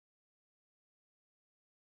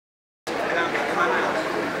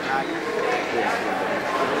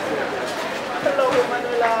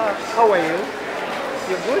Emmanuella, how are you?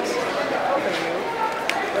 You're good? How are you?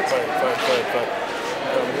 That's fine.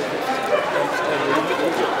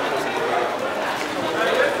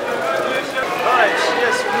 Alright,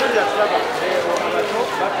 yes, we know that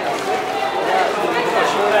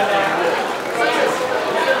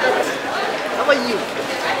how are you?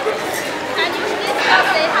 And you did stop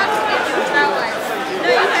the house to get your flowers. No,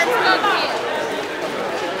 you can stop here.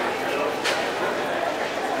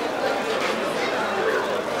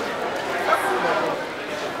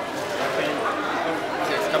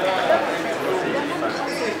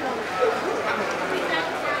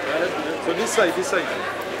 So this side.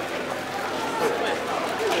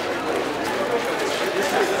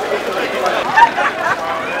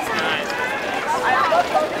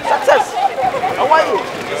 Success! How are you?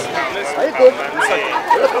 Are you good?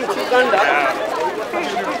 Welcome to Uganda.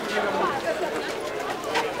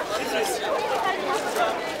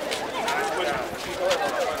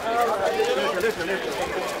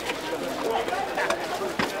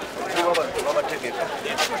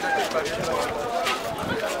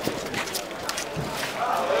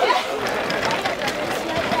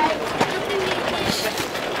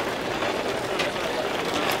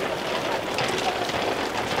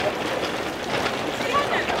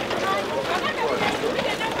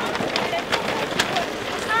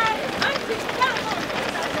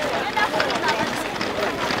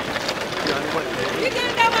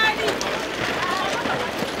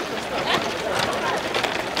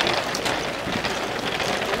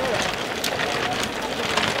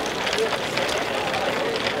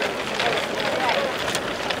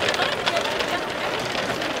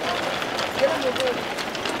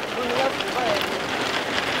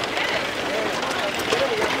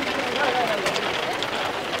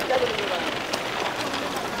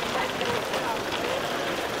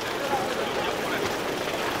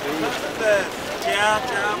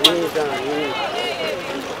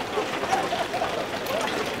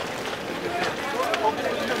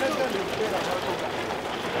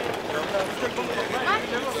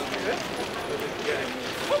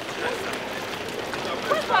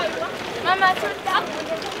 Mama, turn down.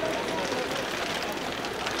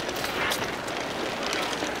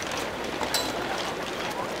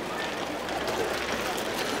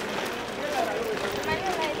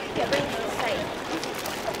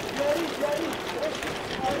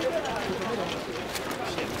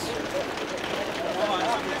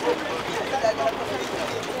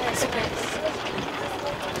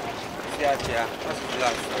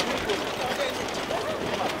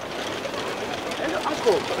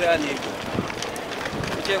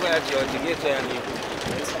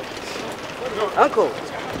 Uncle,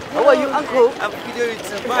 how are you, Uncle? I'm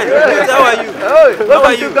fine. How are you? Oh,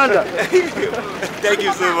 welcome to Uganda. Thank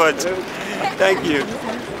you so much. Thank you.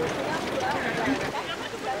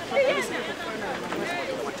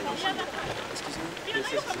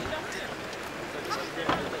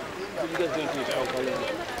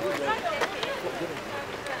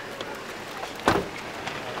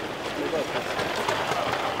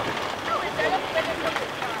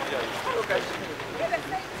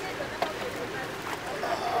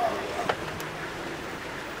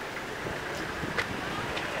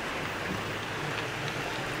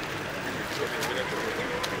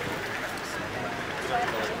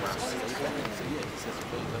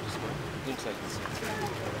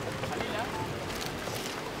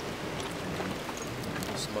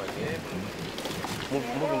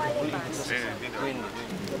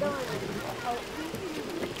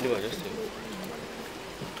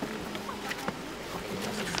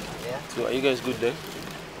 So are you guys good then?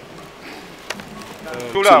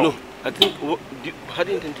 So no, I think how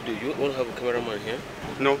do you intend to do? You want to have a cameraman here?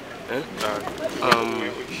 No. Eh?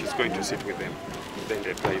 She's going to sit with them. Then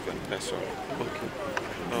they drive them. That's all. Okay.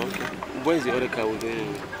 Oh, okay. Where is the other car we're going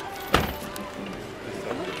in?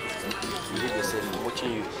 Behave yourself. I'm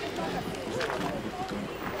watching you.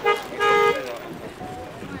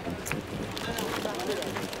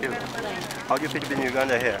 How do you feel being in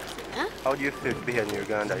Uganda here? Huh? How do you feel to be here in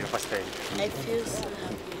Uganda, your first time? I feel so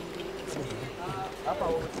happy.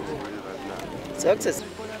 Success.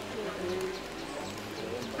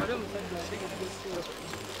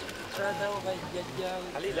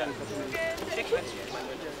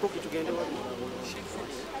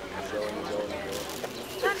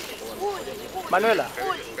 Manuela,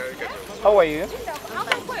 how are you?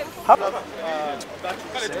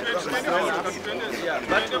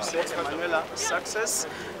 Back to sex, Manuela, success.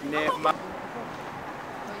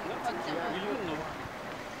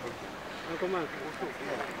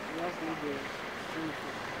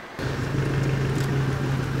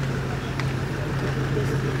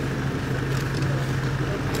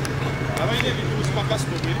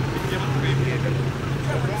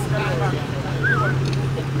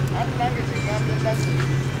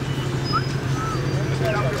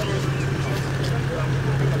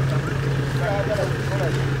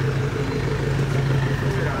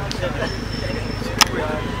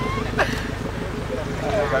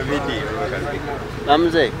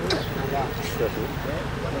 Namze.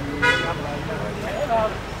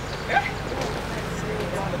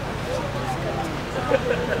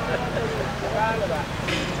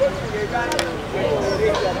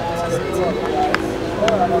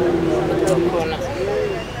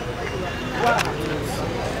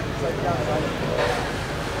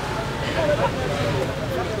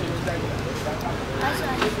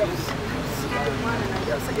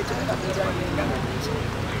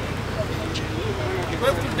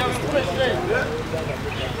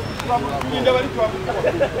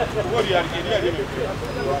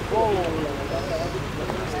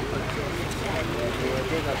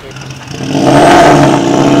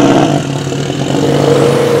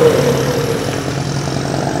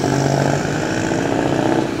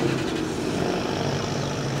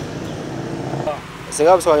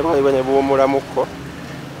 Singa buswali mali bwenye buwumula mukko.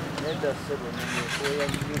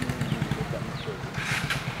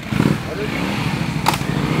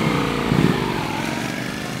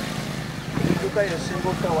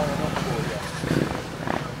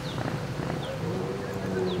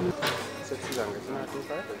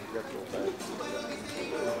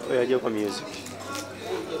 Oya kwa music.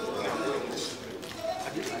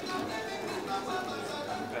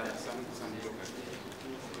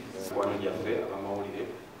 Wanajaffe amawulire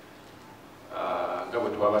nga bwe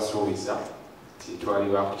twabasuubiza twali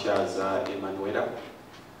bakukyaza Emmanuella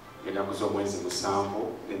ennaku z'omwezi 7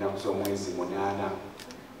 n'ennaku z'omwezi 8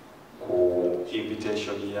 ku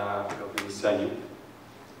invitation ya Lovinsanyu.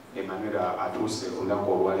 Emmanuella atuuse ku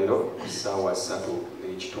lunaku olwaleero ku ssaawa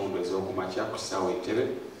 3:30 ez'okumakya ku ssaawa Entebbe,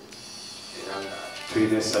 era nga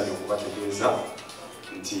tulina essanyu okubategeeza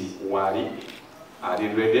nti waali ali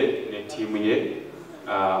ready ne ttiimu ye.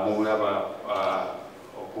 Mumulaba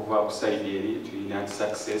okuva ku side eri tulina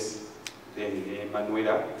Success, then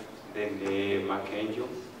Emmanuella, then Mark Angel,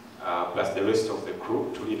 plus the rest of the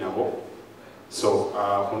crew tulinabo. So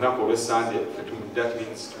ku lunaku olw'Essande that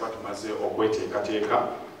means tuba tumaze okweteekateeka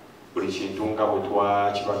buli kintu nga bwe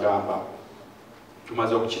twakibagamba,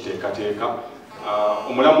 tumaze okukiteekateeka.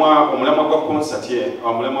 Omulamwa gwa concert ye,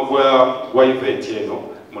 omulamwa gwa event eno,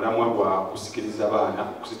 mulamwa gwa kusikiriza abaana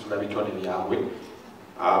kusitula bitone byabwe.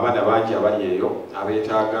 Abana bangi abali eyo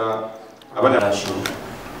abeetaaga abana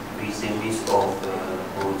is a mix of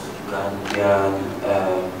both Ugandan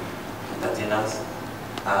entertainers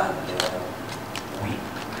and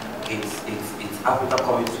it's Africa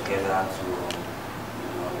coming together to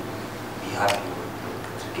be happy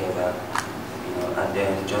together, and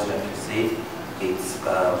then just like you say, it's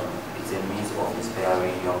a means of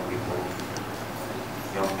inspiring young people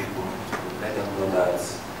to let them know that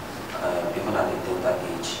even at a tender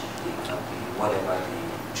age, they can be whatever they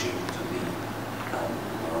dream to be, and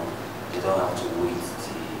they don't have to wait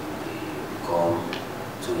till they become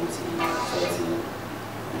 20, 30.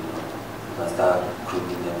 You can start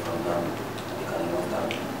grooming them from now. They can even start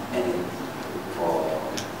earning for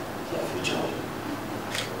their future.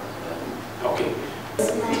 Okay.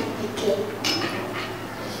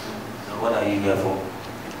 So what are you here for?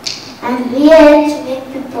 I'm here to make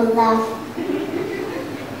people laugh.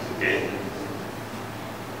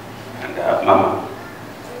 And Mama,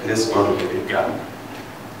 let's go to the big girl.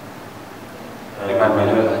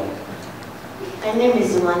 Emmanuella. My name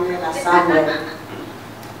is Emmanuella Samuel.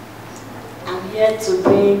 I'm here to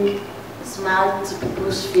bring a smile to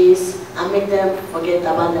people's face and make them forget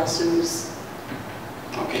about their sorrows.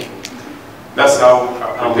 Okay. That's how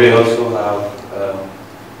And we also have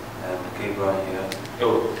Gabriel here.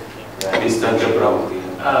 Oh, Mr. Gabriel.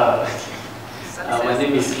 My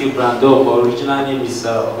name is Kibran, though my original name is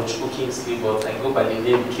Ochuku Kingsley, but I go by the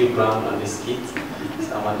name Kibran on the skit.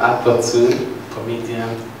 So I'm an actor too,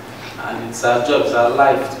 comedian, and it's our job, it's our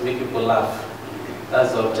life to make people laugh.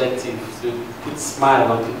 That's the objective, to put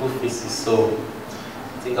smile on people's faces. So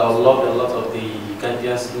I think I would love a lot of the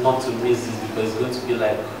Ugandians not to miss this, because it's going to be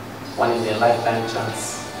like one in a lifetime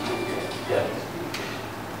chance. Yeah.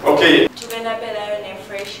 Okay. Tugenda pela yone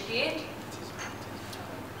fresh kid.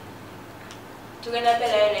 Tugenda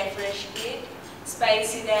pela yone fresh kid.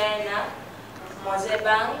 Spicy Diana, Mose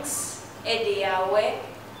Banks, Eddie Yawe.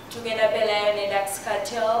 Tugenda pela yone Dax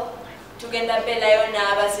Cartel. Tugenda pela yone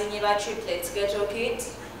abazinyi ba triplets Ghetto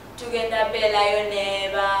Kids. Tugenda pela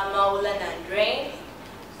yone ba Maula and Rain.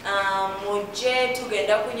 Muje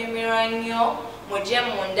tugenda kunyumira nnyo mujje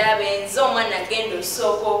mundabe nze omwana agenda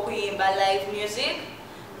osooka okuyimba live music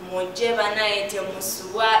mujje banaye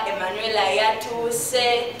temusubwa Emmanuella yatuuse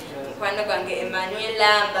mukwano gwange Emmanuella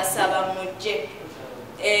mbasaba mujje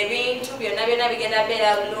ebintu byonna byonna bigenda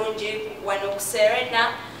beera bulungi wano ku Serena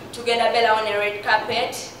tugenda beerawo ne red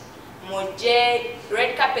carpet mujje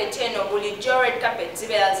red carpet eno bulijjo red carpet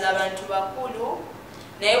zibeera z'abantu bakulu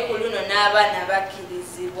naye ku luno n'abaana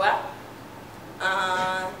bakkirizibwa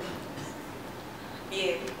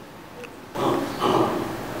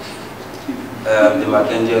The Mark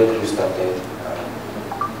Angel crew started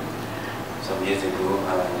some years ago,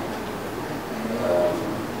 and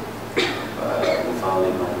we found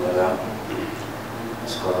Emmanuella,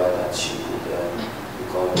 discovered that she could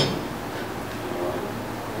become,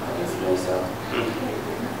 an influencer.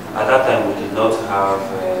 At that time, we did not have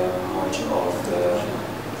much of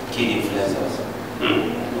kid influencers.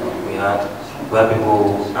 We had people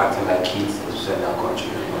acting like kids in our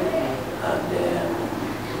country, and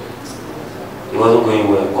it wasn't going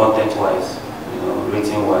well content-wise,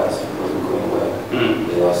 rating-wise, it wasn't going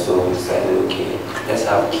well. So we decided, okay, let's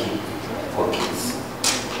have kid for kids.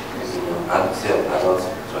 Adults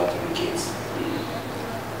try to be kids.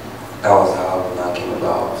 That was how we now came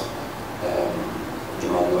about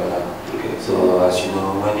Emmanuella. So as you know,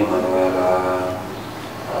 when Emmanuella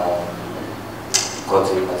got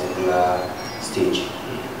to a particular stage,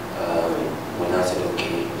 we now said,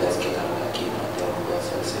 okay, let's get another kid, and then we got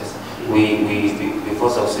success. Before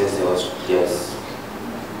success, there was just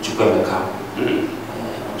Chukwemeka.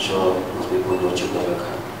 I'm sure most people know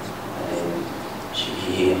Chukwemeka. And then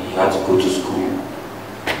he had to go to school,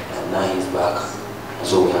 and now he's back. And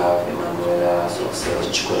so we have Emmanuella, success,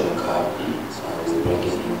 Chukwemeka, and we're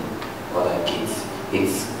bringing in other kids.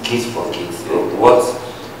 It's kids for kids.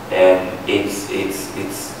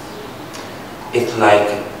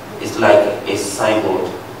 It's like a signboard.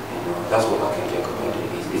 That's what Mark Angel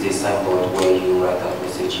Nigerian is. It's a signboard where you write out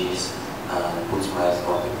messages and put smiles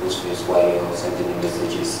on people's face while you're sending the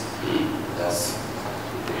messages. That's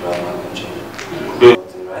the brand Mark Angel.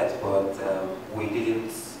 Right? But we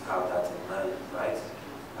didn't have that in mind, right?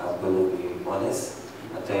 I'm going to be honest.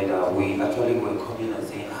 I tell you that we actually were coming and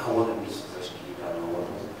saying, I want to be such a kid, I don't want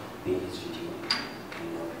to be his video.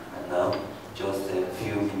 And now, just a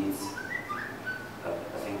few minutes, I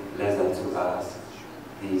think less than 2 hours,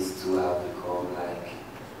 these two have become like,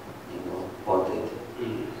 bonded.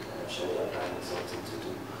 I'm sure they're planning something to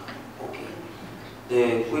do. Okay. The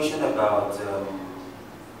question about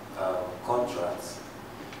contracts,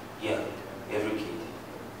 yeah, every kid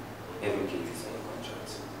is in a contract.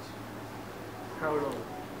 How long?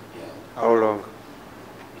 Yeah. How long?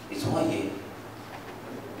 It's 1 year.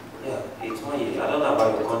 Yeah, it's 1 year. I don't know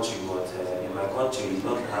about your country, but in my country, we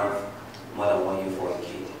don't have more than 1 year for a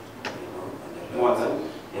kid. More than?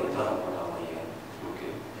 Yeah, we don't have more than 1 year.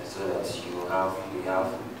 Okay. So that you have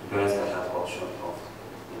parents that have option of,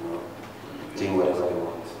 doing whatever they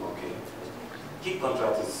want. Okay. Kid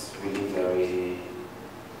contract is really very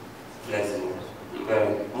flexible.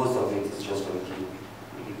 Most of it is just for the kid.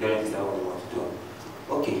 The parents decide what they want to do.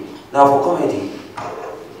 Okay. Now for comedy.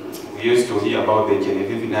 We used to hear about the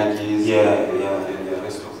Genevieve Nigis and the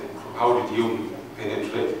rest of them. How did you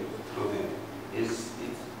penetrate through them?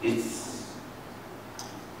 It's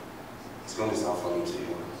going to sound funny to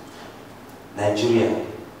you. Nigeria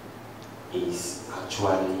is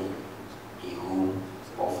actually a home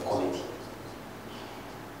of comedy.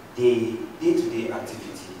 The day-to-day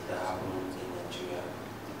activity that happens in Nigeria,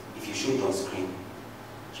 if you show it on screen,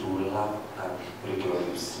 you will laugh and break your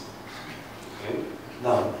lips. Okay.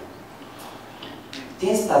 Now,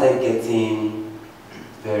 things started getting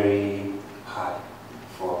very hard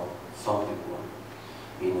for some people,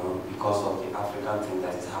 because of the African thing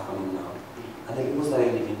that is happening now. And the people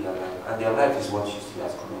started living their life, and their life is what you see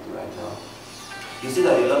as comedy right now. You see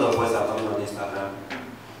that a lot of boys are coming on Instagram.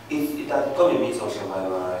 It has become a means of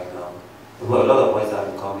survival right now. A lot of boys are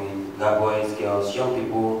becoming, boys, girls, young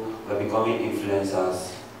people were becoming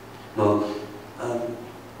influencers. And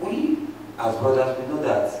we as brothers, we know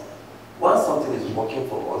that once something is working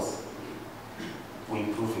for us, we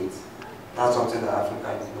improve it. That's something that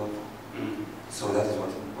Africa is known for. So that is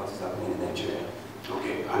what is happening in Nigeria.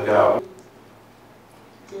 Okay. And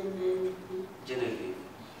Genevieve.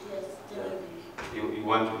 Yes, Genevieve. you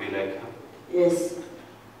want to be like her? Yes.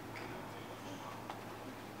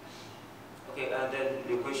 Okay, and then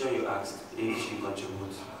the question you asked, if she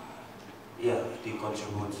contributes. Yeah, they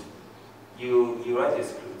contribute. You write a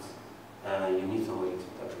script, and you need somebody to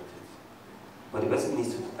interpret it. But the person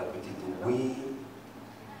needs to interpret it in the way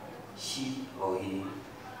she or he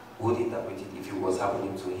would interpret it if it was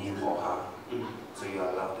happening to him or her. So you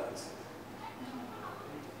allow that.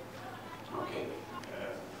 Okay.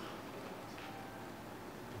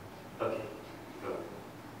 Okay, go.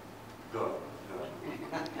 Go.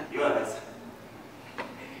 You answer.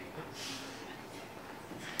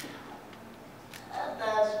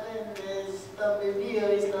 That's when there's the baby or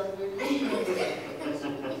is not baby.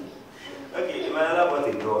 Okay, Emmanuella bought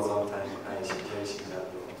a doll sometime and she cherishes that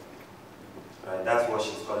doll. Right, that's what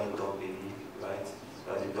she's calling doll baby, right?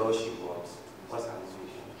 That's the doll she bought. What's her name?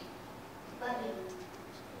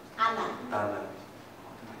 Anna. Anna.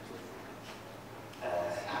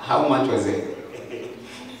 How much was it?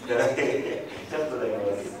 Just like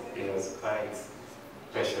it was quite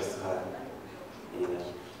precious to her, you know.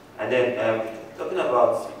 And then talking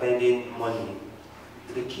about spending money,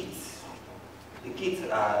 the kids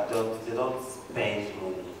don't spend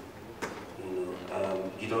money.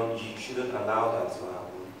 You shouldn't allow that to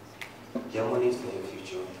happen. Their money is for your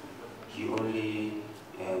future. You only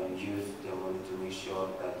use their money to make sure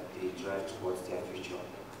that they drive towards their future.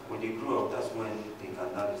 When they grow up, that's when they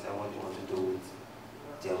can now decide what they want to do with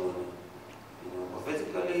their money. But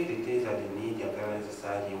basically the things that they need, their parents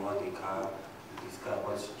decide you want a car, this car,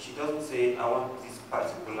 but she doesn't say I want this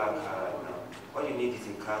particular car right now. What you need is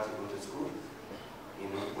a car to go to school.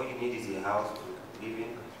 What you need is a house to live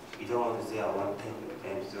in. You don't want to say I want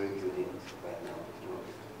 10 story buildings right now.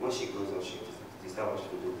 When she grows up, she decide what she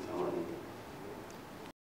will do with her money.